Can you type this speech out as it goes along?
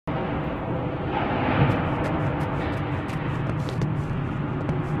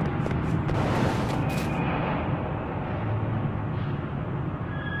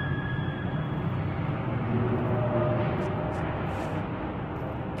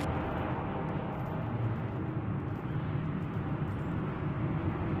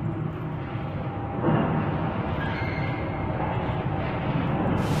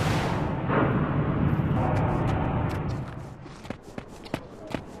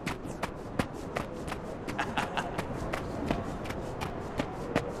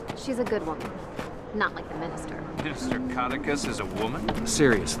She's a good woman. Not like the minister. Minister Coticus is a woman?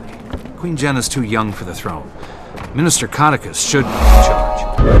 Seriously. Queen Jenna's too young for the throne. Minister Coticus should be in charge.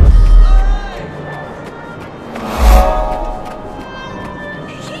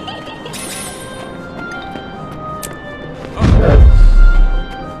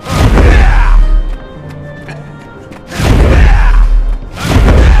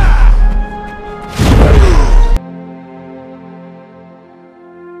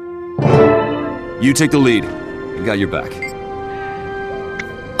 You take the lead. I got your back.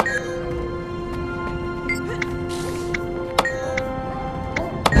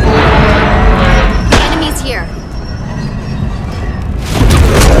 Enemies here.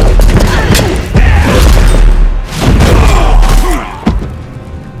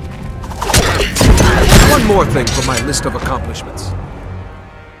 One more thing for my list of accomplishments.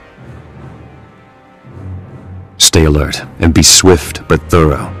 Stay alert and be swift but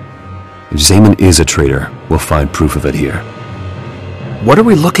thorough. If Zayman is a traitor, we'll find proof of it here. What are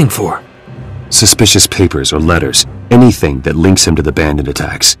we looking for? Suspicious papers or letters, anything that links him to the bandit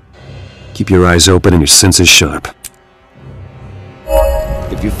attacks. Keep your eyes open and your senses sharp.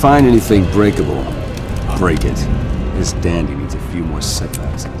 If you find anything breakable, break it. This dandy needs a few more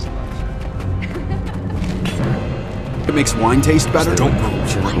setbacks in his life. It makes wine taste better? Don't move.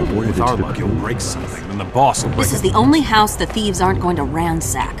 With our luck, you'll break something, then the boss will break This is the only house the thieves aren't going to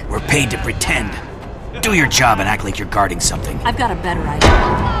ransack. We're paid to pretend. Do your job and act like you're guarding something. I've got a better idea.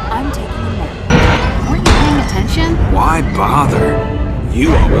 I'm taking a nap. Weren't you paying attention? Why bother?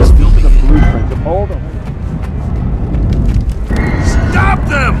 You always feel the blueprint of all the... Stop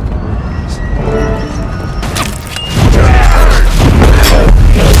them!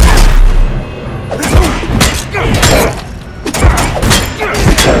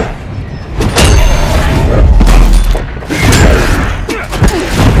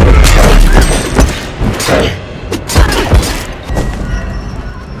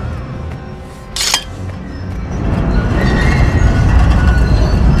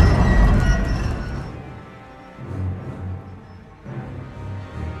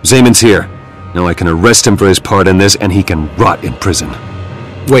 Zayman's here. Now I can arrest him for his part in this, and he can rot in prison.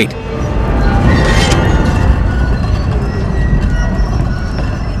 Wait.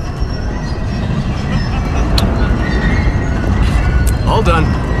 All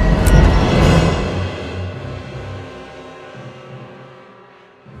done.